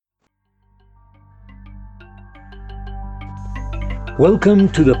Welcome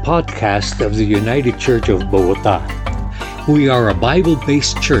to the podcast of the United Church of Bogota. We are a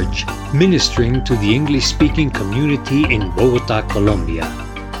Bible-based church ministering to the English-speaking community in Bogota, Colombia.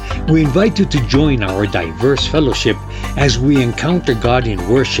 We invite you to join our diverse fellowship as we encounter God in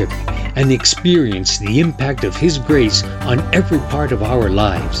worship and experience the impact of His grace on every part of our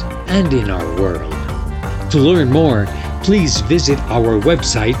lives and in our world. To learn more, please visit our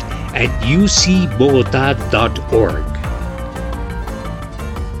website at ucbogota.org.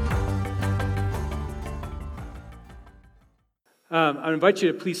 I invite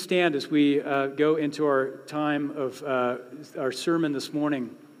you to please stand as we go into our time of our sermon this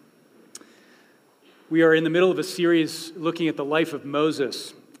morning. We are in the middle of a series looking at the life of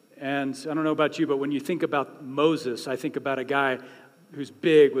Moses. And I don't know about you, but when you think about Moses, I think about a guy who's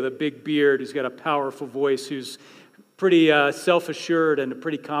big, with a big beard, who's got a powerful voice, who's pretty self-assured and a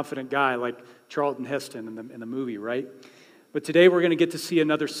pretty confident guy, like Charlton Heston in the movie, right? But today we're going to get to see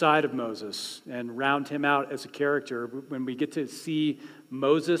another side of Moses and round him out as a character when we get to see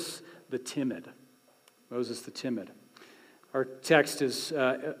Moses the timid. Moses the timid. Our text is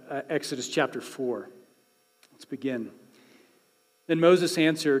Exodus chapter 4. Let's begin. Then Moses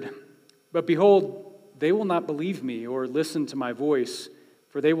answered, "But behold, they will not believe me or listen to my voice,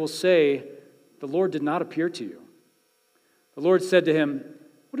 for they will say, 'The Lord did not appear to you.' The Lord said to him,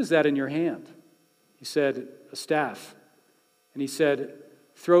 'What is that in your hand?' He said, 'A staff.' And he said,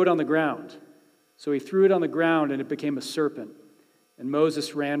 'Throw it on the ground.' So he threw it on the ground, and it became a serpent, and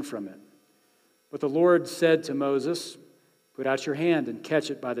Moses ran from it. But the Lord said to Moses, 'Put out your hand and catch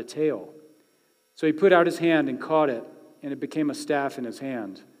it by the tail.' So he put out his hand and caught it, and it became a staff in his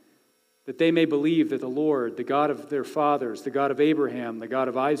hand, that they may believe that the Lord, the God of their fathers, the God of Abraham, the God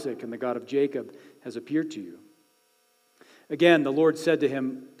of Isaac, and the God of Jacob, has appeared to you." Again, the Lord said to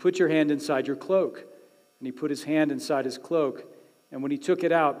him, "Put your hand inside your cloak." And he put his hand inside his cloak, and when he took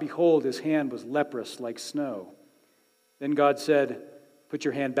it out, behold, his hand was leprous like snow. Then God said, "Put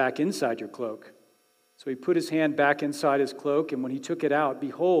your hand back inside your cloak." So he put his hand back inside his cloak, and when he took it out,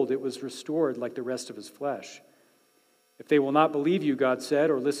 behold, it was restored like the rest of his flesh. "If they will not believe you," God said,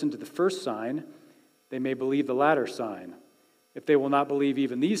 "or listen to the first sign, they may believe the latter sign. If they will not believe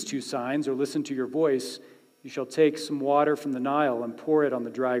even these two signs, or listen to your voice, you shall take some water from the Nile and pour it on the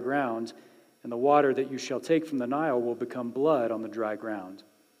dry ground, and the water that you shall take from the Nile will become blood on the dry ground."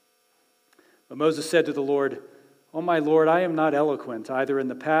 But Moses said to the Lord, "O my Lord, I am not eloquent, either in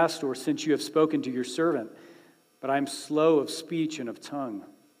the past or since you have spoken to your servant, but I am slow of speech and of tongue."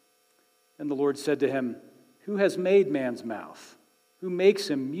 Then the Lord said to him, "Who has made man's mouth? Who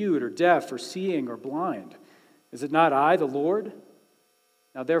makes him mute or deaf or seeing or blind? Is it not I, the Lord?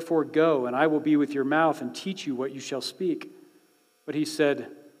 Now therefore go, and I will be with your mouth and teach you what you shall speak." But he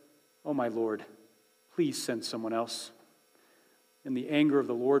said, "Oh my Lord, please send someone else." And the anger of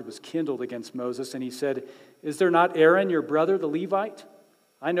the Lord was kindled against Moses, and he said, "Is there not Aaron, your brother, the Levite?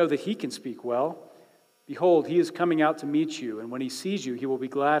 I know that he can speak well. Behold, he is coming out to meet you, and when he sees you, he will be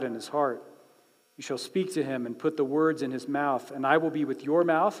glad in his heart. You shall speak to him and put the words in his mouth, and I will be with your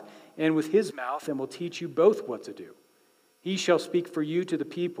mouth and with his mouth, and will teach you both what to do. He shall speak for you to the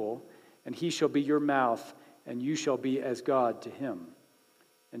people, and he shall be your mouth, and you shall be as God to him.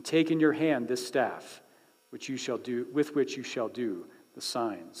 And take in your hand this staff, with which you shall do the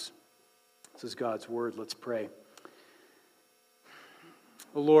signs." This is God's word. Let's pray.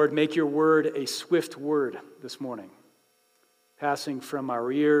 O Lord, make your word a swift word this morning, passing from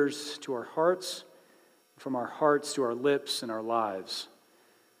our ears to our hearts, from our hearts to our lips and our lives,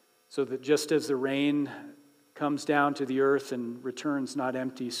 so that just as the rain comes down to the earth and returns not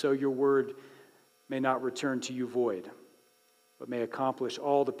empty, so your word may not return to you void, but may accomplish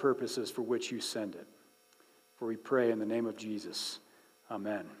all the purposes for which you send it. For we pray in the name of Jesus.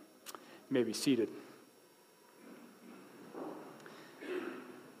 Amen. You may be seated.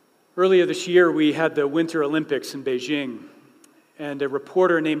 Earlier this year, we had the Winter Olympics in Beijing, and a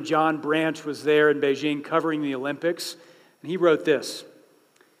reporter named John Branch was there in Beijing covering the Olympics, and he wrote this.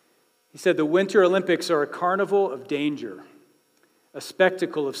 He said, "The Winter Olympics are a carnival of danger, a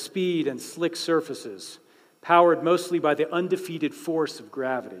spectacle of speed and slick surfaces, powered mostly by the undefeated force of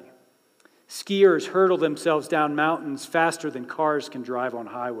gravity. Skiers hurtle themselves down mountains faster than cars can drive on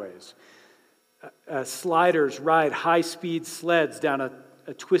highways. Sliders ride high-speed sleds down a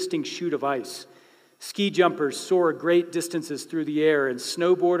twisting chute of ice. Ski jumpers soar great distances through the air, and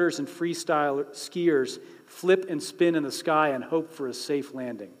snowboarders and freestyle skiers flip and spin in the sky and hope for a safe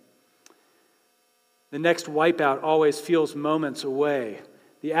landing. The next wipeout always feels moments away.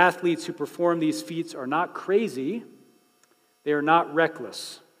 The athletes who perform these feats are not crazy. They are not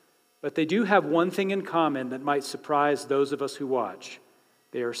reckless. But they do have one thing in common that might surprise those of us who watch.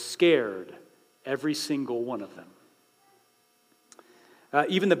 They are scared, every single one of them.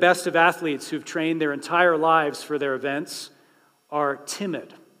 Even the best of athletes who've trained their entire lives for their events are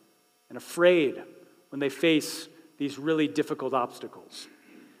timid and afraid when they face these really difficult obstacles.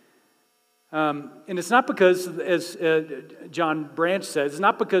 And it's not because, as John Branch says, it's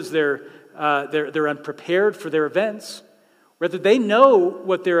not because they're unprepared for their events. Rather, they know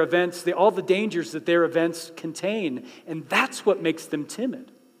what their events, all the dangers that their events contain, and that's what makes them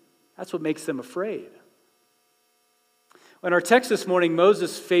timid. That's what makes them afraid. In our text this morning,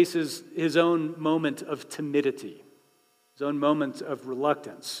 Moses faces his own moment of timidity, his own moment of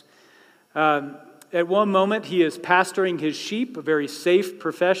reluctance. At one moment, he is pastoring his sheep, a very safe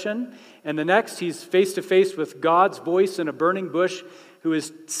profession, and the next, he's face to face with God's voice in a burning bush who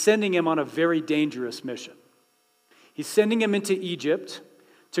is sending him on a very dangerous mission. He's sending him into Egypt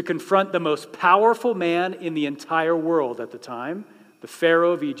to confront the most powerful man in the entire world at the time, the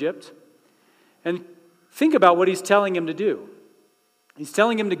Pharaoh of Egypt. And think about what he's telling him to do. He's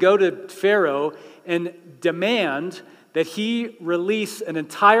telling him to go to Pharaoh and demand that he release an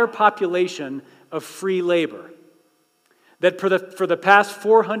entire population of free labor that for the past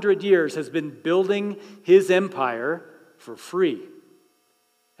 400 years has been building his empire for free.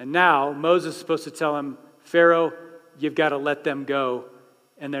 And now Moses is supposed to tell him, Pharaoh, you've got to let them go,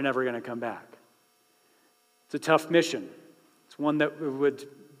 and they're never going to come back. It's a tough mission. It's one that would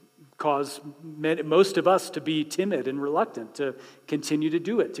cause most of us to be timid and reluctant to continue to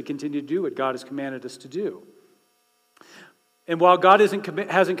do what God has commanded us to do. And while God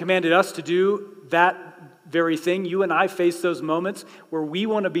hasn't commanded us to do that very thing, you and I face those moments where we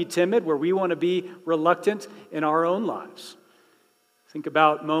want to be timid, where we want to be reluctant in our own lives. Think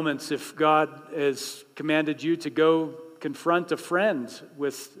about moments if God has commanded you to go confront a friend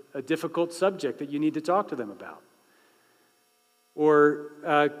with a difficult subject that you need to talk to them about.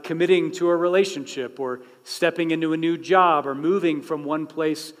 Or committing to a relationship, or stepping into a new job, or moving from one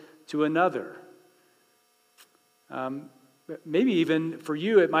place to another. Maybe even for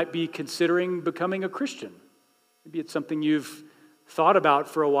you, it might be considering becoming a Christian. Maybe it's something you've thought about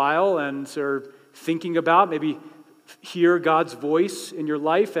for a while and are thinking about. Maybe hear God's voice in your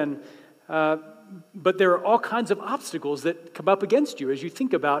life, but there are all kinds of obstacles that come up against you as you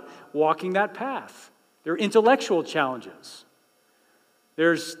think about walking that path. There are intellectual challenges.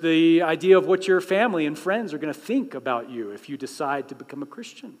 There's the idea of what your family and friends are going to think about you if you decide to become a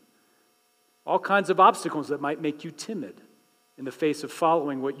Christian. All kinds of obstacles that might make you timid in the face of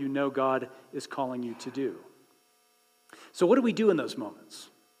following what you know God is calling you to do. So what do we do in those moments?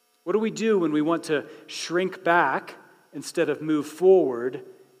 What do we do when we want to shrink back instead of move forward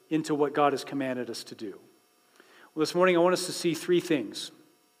into what God has commanded us to do? Well, this morning I want us to see three things.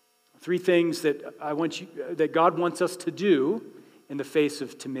 Three things that God wants us to do in the face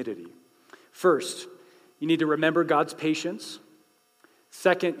of timidity. First, you need to remember God's patience.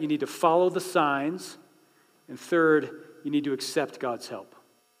 Second, you need to follow the signs. And third, you need to accept God's help.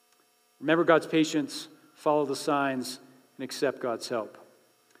 Remember God's patience, follow the signs, and accept God's help.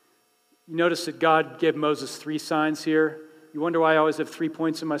 You notice that God gave Moses 3 signs here. You wonder why I always have 3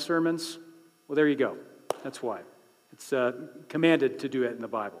 points in my sermons? Well, there you go. That's why. It's commanded to do it in the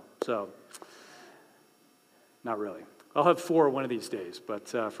Bible. So, not really. I'll have 4 one of these days, but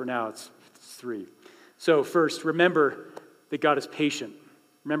for now it's 3. So first, remember that God is patient.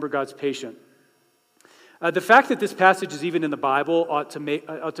 Remember God's patient. The fact that this passage is even in the Bible ought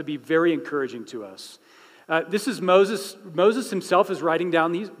to be very encouraging to us. This is Moses. Moses himself is writing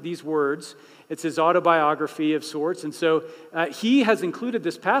down these words. It's his autobiography of sorts. And so he has included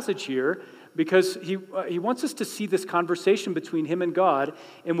this passage here because he wants us to see this conversation between him and God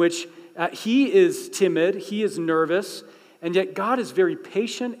in which he is timid, he is nervous, and yet God is very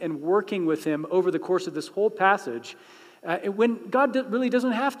patient and working with him over the course of this whole passage when God really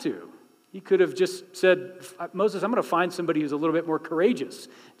doesn't have to. He could have just said, Moses, I'm going to find somebody who's a little bit more courageous.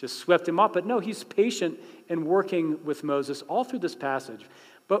 Just swept him off. But no, he's patient and working with Moses all through this passage.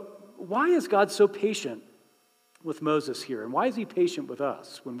 But why is God so patient with Moses here? And why is he patient with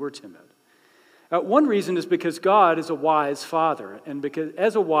us when we're timid? One reason is because God is a wise father. And because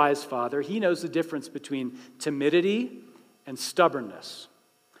as a wise father, he knows the difference between timidity and stubbornness.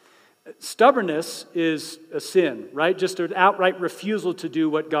 Stubbornness is a sin, right? Just an outright refusal to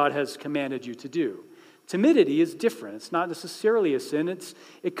do what God has commanded you to do. Timidity is different. It's not necessarily a sin.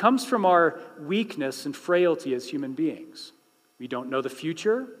 It comes from our weakness and frailty as human beings. We don't know the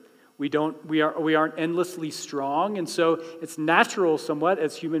future. We aren't endlessly strong, and so it's natural somewhat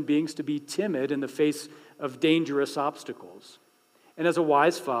as human beings to be timid in the face of dangerous obstacles. And as a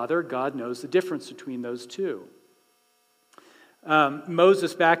wise father, God knows the difference between those two.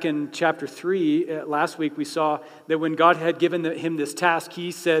 Moses, back in chapter 3, last week we saw that when God had given him this task,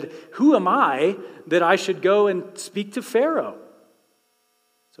 he said, "Who am I that I should go and speak to Pharaoh?"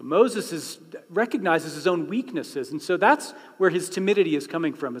 So Moses recognizes his own weaknesses, and so that's where his timidity is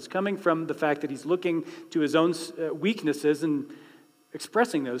coming from. It's coming from the fact that he's looking to his own weaknesses and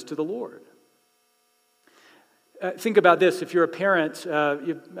expressing those to the Lord. Think about this. If you're a parent,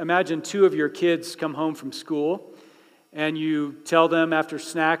 you imagine two of your kids come home from school, and you tell them after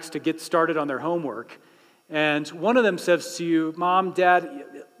snacks to get started on their homework. And one of them says to you, "Mom,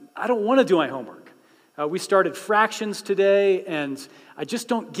 Dad, I don't want to do my homework. We started fractions today, and I just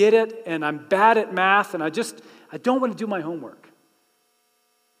don't get it, and I'm bad at math, and I don't want to do my homework."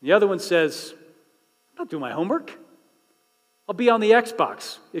 The other one says, "I'm not doing my homework. I'll be on the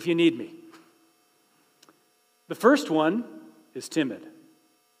Xbox if you need me." The first one is timid.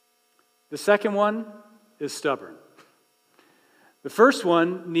 The second one is stubborn. The first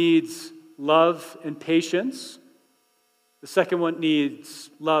one needs love and patience. The second one needs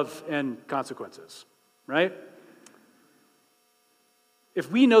love and consequences, right?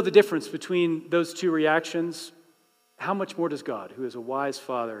 If we know the difference between those two reactions, how much more does God, who is a wise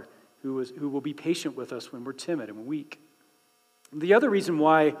father, who will be patient with us when we're timid and weak? The other reason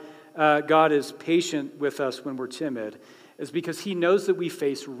why God is patient with us when we're timid is because he knows that we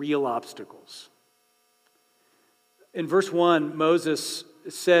face real obstacles. In verse 1, Moses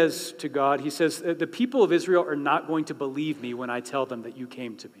says to God, he says, "The people of Israel are not going to believe me when I tell them that you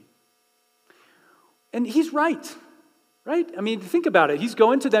came to me." And he's right? I mean, think about it. He's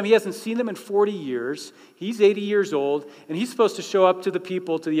going to them. He hasn't seen them in 40 years. He's 80 years old, and he's supposed to show up to the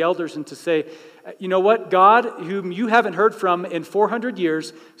people, to the elders, and to say, "You know what? God, whom you haven't heard from in 400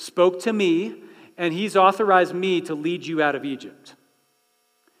 years, spoke to me, and he's authorized me to lead you out of Egypt."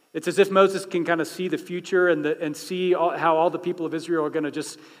 It's as if Moses can kind of see the future and see how all the people of Israel are going to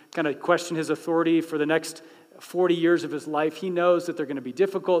just kind of question his authority for the next 40 years of his life. He knows that they're going to be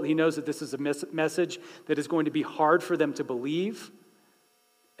difficult. He knows that this is a message that is going to be hard for them to believe.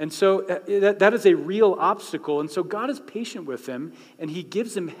 And so that is a real obstacle. And so God is patient with him, and he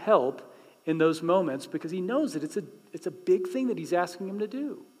gives him help in those moments because he knows that it's a big thing that he's asking him to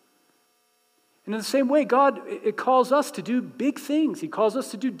do. And in the same way, God, it calls us to do big things. He calls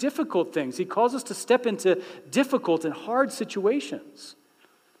us to do difficult things. He calls us to step into difficult and hard situations.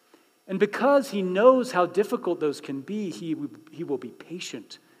 And because he knows how difficult those can be, he will be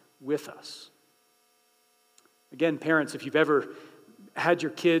patient with us. Again, parents, if you've ever had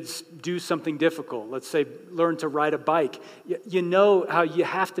your kids do something difficult, let's say learn to ride a bike, you know how you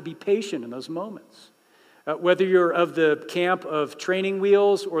have to be patient in those moments. Whether you're of the camp of training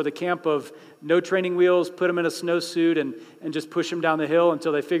wheels or the camp of no training wheels, put them in a snowsuit and just push them down the hill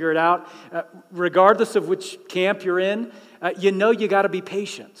until they figure it out. Regardless of which camp you're in, you know you got to be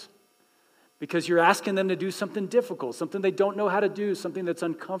patient because you're asking them to do something difficult, something they don't know how to do, something that's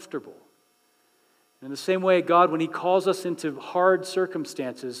uncomfortable. And in the same way, God, when he calls us into hard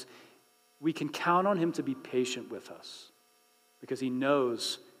circumstances, we can count on him to be patient with us because he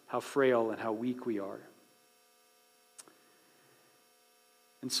knows how frail and how weak we are.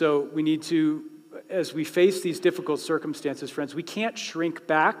 And so we need to, as we face these difficult circumstances, friends, we can't shrink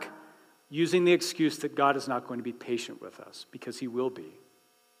back using the excuse that God is not going to be patient with us, because he will be.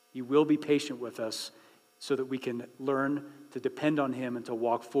 He will be patient with us so that we can learn to depend on him and to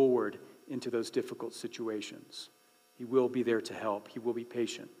walk forward into those difficult situations. He will be there to help. He will be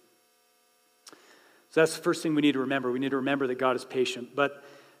patient. So that's the first thing we need to remember. We need to remember that God is patient. But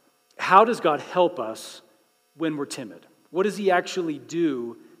how does God help us when we're timid? What does he actually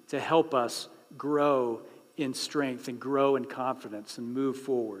do to help us grow in strength and grow in confidence and move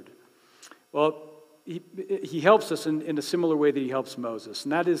forward? Well, he helps us in a similar way that he helps Moses.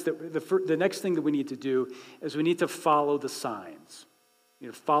 And that is that the next thing that we need to do is we need to follow the signs.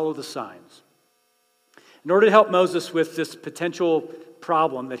 Follow the signs. In order to help Moses with this potential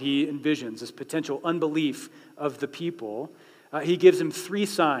problem that he envisions, this potential unbelief of the people, he gives him 3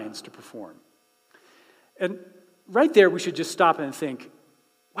 signs to perform. And right there, we should just stop and think,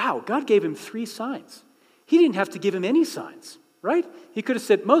 wow, God gave him 3 signs. He didn't have to give him any signs, right? He could have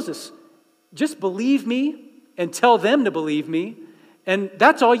said, Moses, just believe me and tell them to believe me, and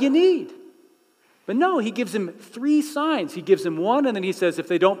that's all you need. But no, he gives him 3 signs. He gives him one, and then he says, if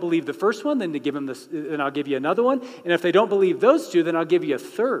they don't believe the first one, then I'll give you another one. And if they don't believe those 2, then I'll give you a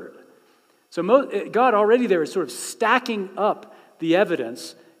third. So God already there is sort of stacking up the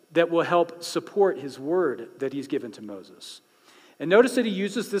evidence that will help support his word that he's given to Moses. And notice that he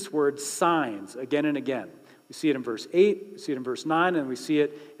uses this word signs again and again. We see it in verse 8, we see it in verse 9, and we see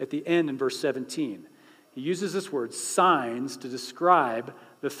it at the end in verse 17. He uses this word, signs, to describe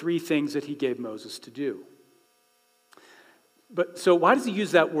the three things that he gave Moses to do. But so why does he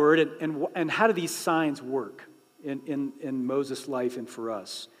use that word, and how do these signs work in Moses' life and for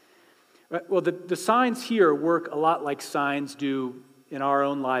us? Well, the signs here work a lot like signs do in our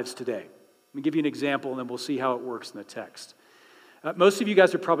own lives today. Let me give you an example, and then we'll see how it works in the text. Most of you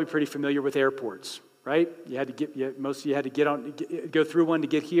guys are probably pretty familiar with airports, right? Most of you had to go through one to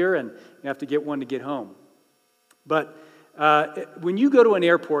get here, and you have to get one to get home. But when you go to an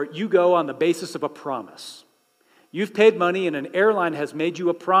airport, you go on the basis of a promise. You've paid money, and an airline has made you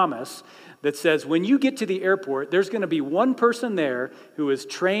a promise that says when you get to the airport, there's going to be one person there who is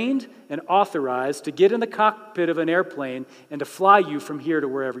trained and authorized to get in the cockpit of an airplane and to fly you from here to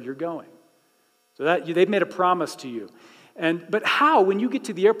wherever you're going. So they've made a promise to you. But how, when you get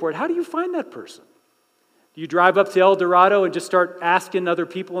to the airport, how do you find that person? Do you drive up to El Dorado and just start asking other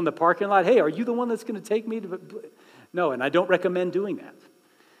people in the parking lot, hey, are you the one that's going to take me to... No, and I don't recommend doing that.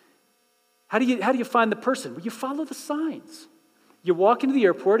 How do you find the person? Well, you follow the signs. You walk into the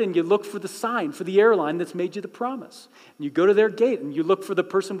airport and you look for the sign for the airline that's made you the promise. And you go to their gate and you look for the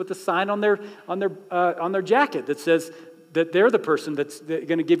person with the sign on their jacket that says that they're the person that's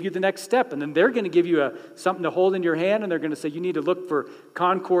going to give you the next step. And then they're going to give you something to hold in your hand, and they're going to say you need to look for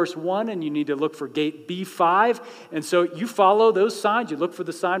Concourse 1 and you need to look for gate B5. And so you follow those signs. You look for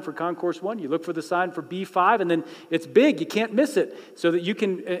the sign for Concourse 1, you look for the sign for B5, and then it's big. You can't miss it. So that you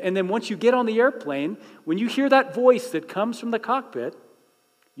can, and then once you get on the airplane, when you hear that voice that comes from the cockpit,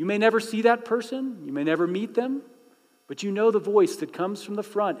 you may never see that person, you may never meet them, but you know the voice that comes from the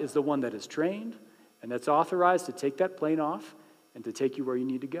front is the one that is trained and that's authorized to take that plane off and to take you where you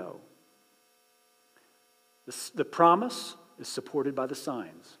need to go. The promise is supported by the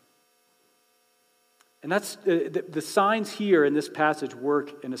signs. And that's the signs here in this passage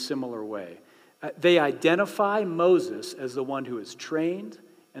work in a similar way. They identify Moses as the one who is trained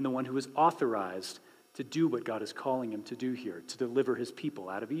and the one who is authorized to do what God is calling him to do here, to deliver his people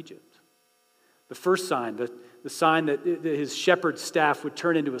out of Egypt. The first sign, the sign that his shepherd's staff would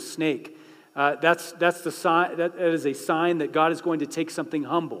turn into a snake, that's the sign. That is a sign that God is going to take something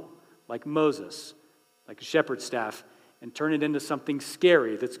humble, like Moses, like a shepherd's staff, and turn it into something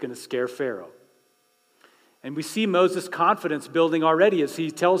scary that's going to scare Pharaoh. And we see Moses' confidence building already as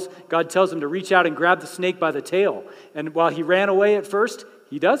God tells him to reach out and grab the snake by the tail. And while he ran away at first,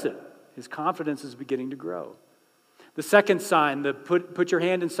 he does it. His confidence is beginning to grow. The second sign, the put your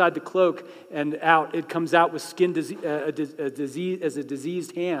hand inside the cloak and out, it comes out with skin disease, as a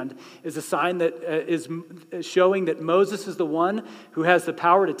diseased hand, is a sign that is showing that Moses is the one who has the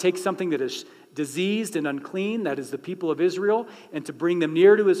power to take something that is diseased and unclean, that is the people of Israel, and to bring them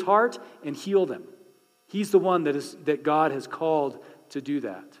near to his heart and heal them. He's the one that God has called to do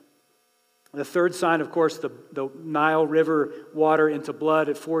that. The third sign, of course, the Nile River water into blood,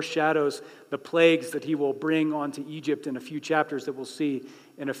 it foreshadows the plagues that he will bring onto Egypt in a few chapters that we'll see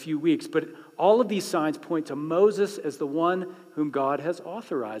in a few weeks. But all of these signs point to Moses as the one whom God has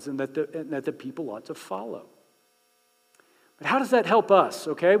authorized and that the people ought to follow. But how does that help us,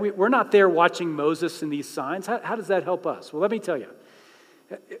 okay? We're not there watching Moses in these signs. How does that help us? Well, let me tell you.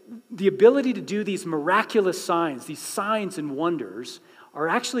 The ability to do these miraculous signs, these signs and wonders, are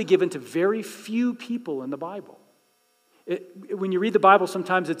actually given to very few people in the Bible. When you read the Bible,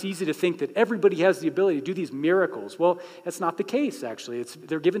 sometimes it's easy to think that everybody has the ability to do these miracles. Well, that's not the case, actually.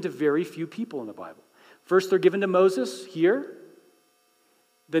 They're given to very few people in the Bible. First, they're given to Moses here.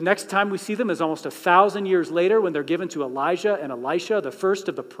 The next time we see them is almost 1,000 years later when they're given to Elijah and Elisha, the first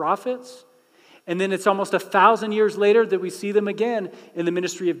of the prophets. And then it's almost 1,000 years later that we see them again in the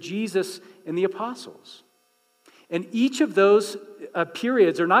ministry of Jesus and the apostles. And each of those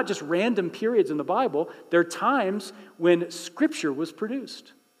periods are not just random periods in the Bible. They're times when Scripture was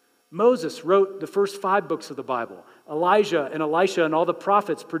produced. Moses wrote the first 5 books of the Bible. Elijah and Elisha and all the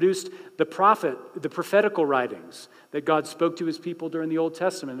prophets produced the prophetical writings that God spoke to his people during the Old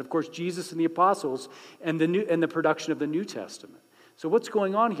Testament. And of course, Jesus and the apostles and the production of the New Testament. So what's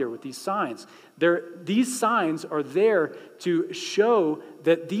going on here with these signs? These signs are there to show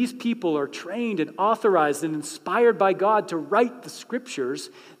that these people are trained and authorized and inspired by God to write the Scriptures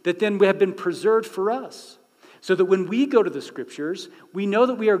that then have been preserved for us. So that when we go to the Scriptures, we know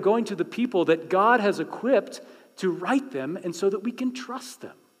that we are going to the people that God has equipped to write them and so that we can trust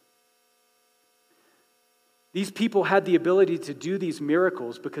them. These people had the ability to do these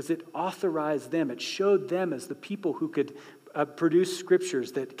miracles because it authorized them. It showed them as the people who could produce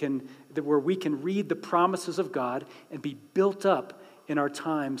scriptures where we can read the promises of God and be built up in our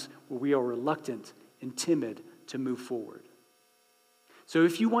times where we are reluctant and timid to move forward. So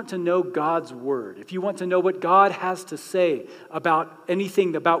if you want to know God's word, if you want to know what God has to say about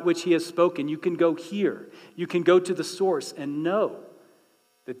anything about which he has spoken, you can go here. You can go to the source and know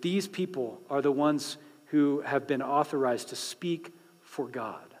that these people are the ones who have been authorized to speak for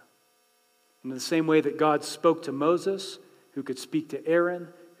God. In the same way that God spoke to Moses, who could speak to Aaron,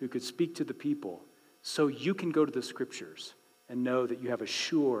 who could speak to the people, so you can go to the scriptures and know that you have a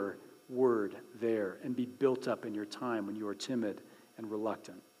sure word there and be built up in your time when you are timid and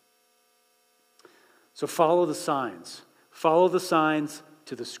reluctant. So follow the signs. Follow the signs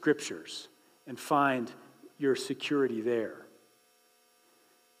to the scriptures and find your security there.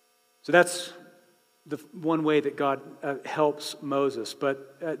 So that's the one way that God helps Moses.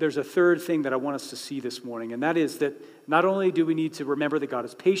 But there's a third thing that I want us to see this morning, and that is that not only do we need to remember that God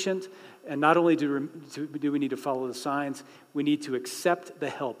is patient, and not only do we need to follow the signs, we need to accept the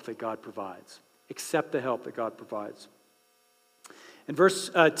help that God provides. Accept the help that God provides. In verse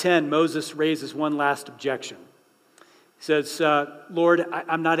 10, Moses raises one last objection. He says, Lord,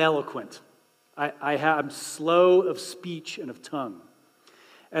 I'm not eloquent. I'm slow of speech and of tongue.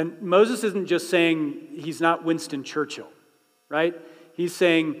 And Moses isn't just saying he's not Winston Churchill, right? He's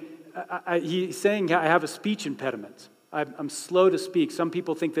saying I have a speech impediment. I'm slow to speak. Some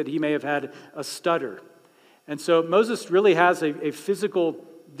people think that he may have had a stutter. And so Moses really has a physical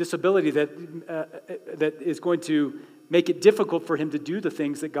disability that is going to make it difficult for him to do the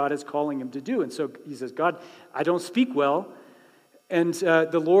things that God is calling him to do. And so he says, God, I don't speak well. And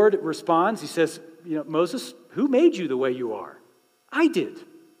the Lord responds. He says, Moses, who made you the way you are? I did.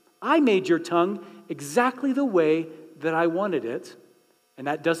 I made your tongue exactly the way that I wanted it, and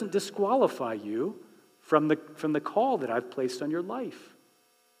that doesn't disqualify you from the call that I've placed on your life.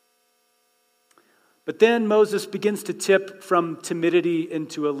 But then Moses begins to tip from timidity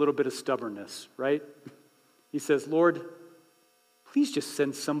into a little bit of stubbornness, right? He says, Lord, please just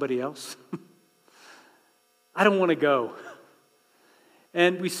send somebody else. I don't want to go.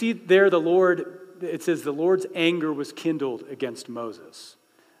 And we see there it says the Lord's anger was kindled against Moses.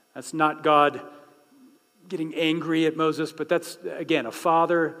 That's not God getting angry at Moses, but that's, again, a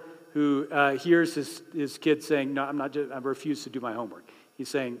father who hears his kid saying, no, I refuse to do my homework. He's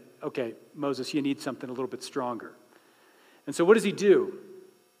saying, okay, Moses, you need something a little bit stronger. And so what does he do?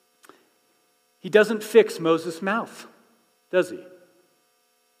 He doesn't fix Moses' mouth, does he?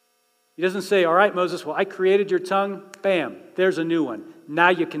 He doesn't say, all right, Moses, well, I created your tongue. Bam, there's a new one. Now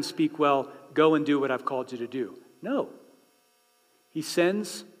you can speak well. Go and do what I've called you to do. No. He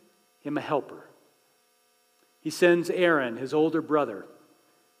sends him a helper. He sends Aaron, his older brother,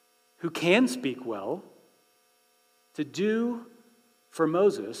 who can speak well, to do for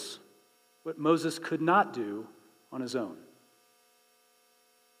Moses what Moses could not do on his own.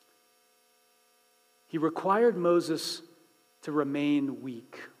 He required Moses to remain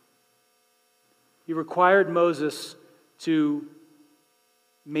weak. He required Moses to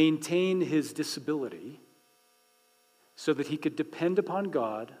maintain his disability so that he could depend upon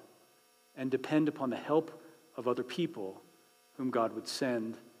God and depend upon the help of other people whom God would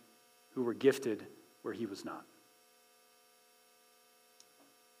send, who were gifted where he was not.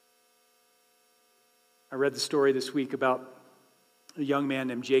 I read the story this week about a young man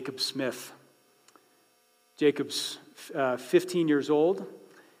named Jacob Smith. Jacob's 15 years old,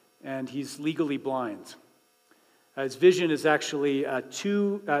 and he's legally blind. His vision is actually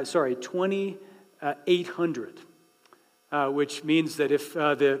 2800. Which means that if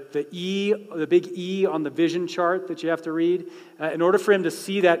the big E on the vision chart that you have to read, in order for him to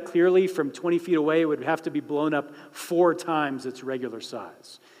see that clearly from 20 feet away, it would have to be blown up 4 times its regular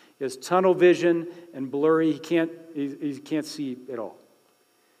size. He has tunnel vision and blurry. He can't see at all.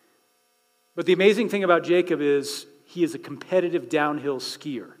 But the amazing thing about Jacob is he is a competitive downhill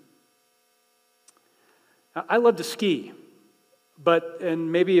skier. I love to ski.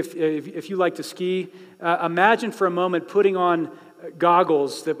 And maybe if you like to ski, imagine for a moment putting on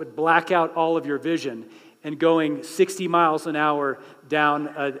goggles that would black out all of your vision and going 60 miles an hour down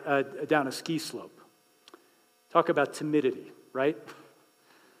a ski slope. Talk about timidity, right?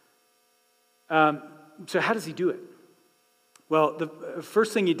 So how does he do it? Well, the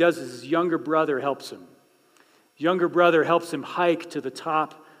first thing he does is his younger brother helps him. His younger brother helps him hike to the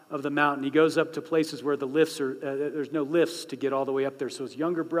top of the mountain. He goes up to places where there's no lifts to get all the way up there. So his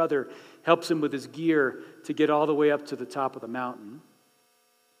younger brother helps him with his gear to get all the way up to the top of the mountain.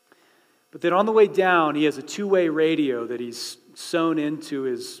 But then on the way down, he has a 2-way radio that he's sewn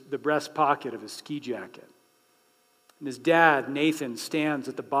into the breast pocket of his ski jacket. And his dad, Nathan, stands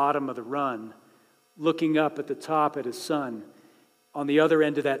at the bottom of the run, looking up at the top at his son on the other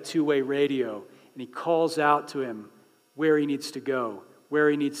end of that 2-way radio. and he calls out to him where he needs to go, where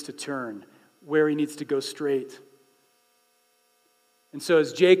he needs to turn, where he needs to go straight. And so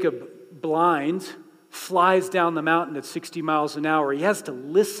as Jacob, blind, flies down the mountain at 60 miles an hour, he has to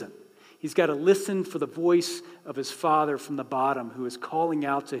listen. He's got to listen for the voice of his father from the bottom who is calling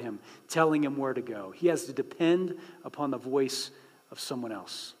out to him, telling him where to go. He has to depend upon the voice of someone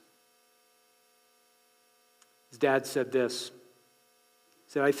else. His dad said this.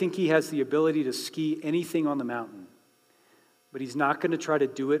 He said, I think he has the ability to ski anything on the mountain, but he's not going to try to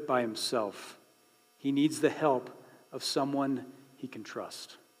do it by himself. He needs the help of someone he can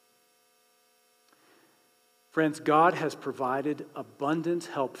trust. Friends, God has provided abundant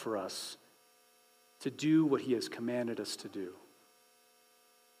help for us to do what he has commanded us to do.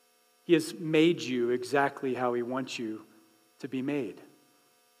 He has made you exactly how he wants you to be made.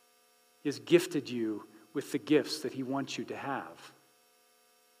 He has gifted you with the gifts that he wants you to have.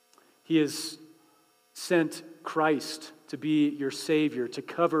 He has sent Christ to be your Savior, to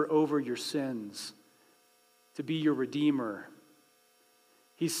cover over your sins, to be your Redeemer.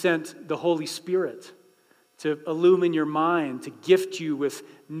 He sent the Holy Spirit to illumine your mind, to gift you with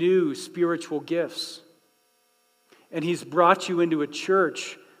new spiritual gifts. And he's brought you into a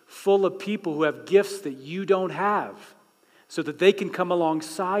church full of people who have gifts that you don't have, so that they can come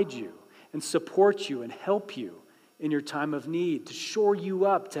alongside you and support you and help you in your time of need, to shore you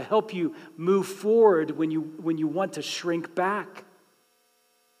up, to help you move forward when you want to shrink back.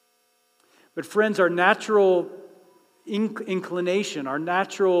 But friends, our natural inclination, our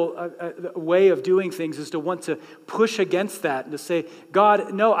natural way of doing things is to want to push against that and to say,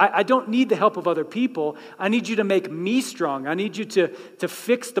 God, no, I don't need the help of other people. I need you to make me strong. I need you to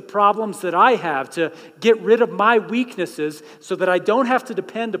fix the problems that I have, to get rid of my weaknesses so that I don't have to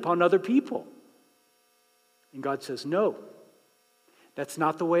depend upon other people. And God says, no, that's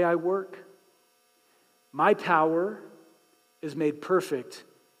not the way I work. My power is made perfect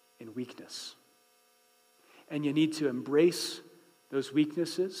in weakness. And you need to embrace those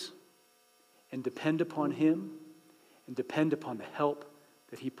weaknesses and depend upon him and depend upon the help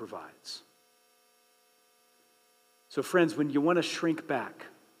that he provides. So friends, when you want to shrink back,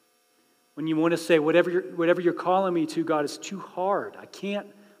 when you want to say, whatever you're calling me to, God, is too hard, I can't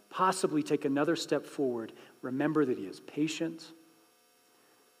possibly take another step forward, remember that he is patient.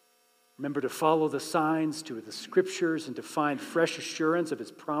 Remember to follow the signs to the scriptures and to find fresh assurance of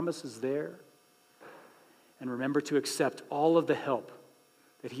his promises there. And remember to accept all of the help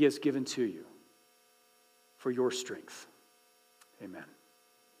that he has given to you for your strength. Amen.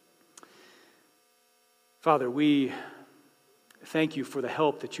 Father, we thank you for the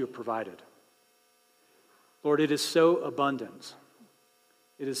help that you have provided. Lord, it is so abundant.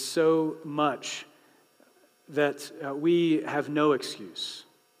 It is so much that we have no excuse.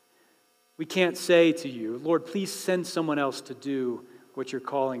 We can't say to you, Lord, please send someone else to do what you're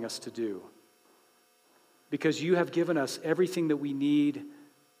calling us to do. Because you have given us everything that we need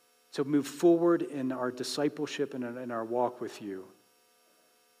to move forward in our discipleship and in our walk with you.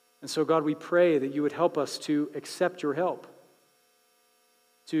 And so, God, we pray that you would help us to accept your help,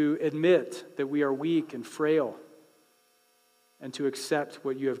 to admit that we are weak and frail, and to accept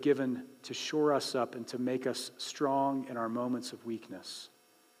what you have given to shore us up and to make us strong in our moments of weakness.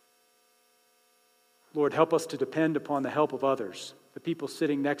 Lord, help us to depend upon the help of others, the people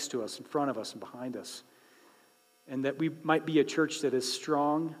sitting next to us, in front of us, and behind us. And that we might be a church that is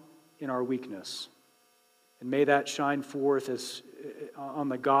strong in our weakness. And may that shine forth as on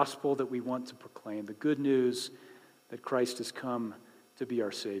the gospel that we want to proclaim, the good news that Christ has come to be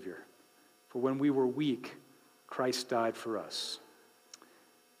our Savior. For when we were weak, Christ died for us.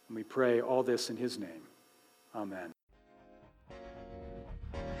 And we pray all this in his name. Amen.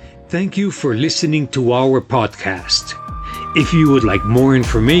 Thank you for listening to our podcast. If you would like more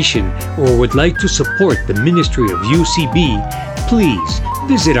information or would like to support the ministry of UCB, please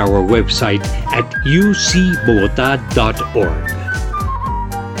visit our website at ucbogota.org.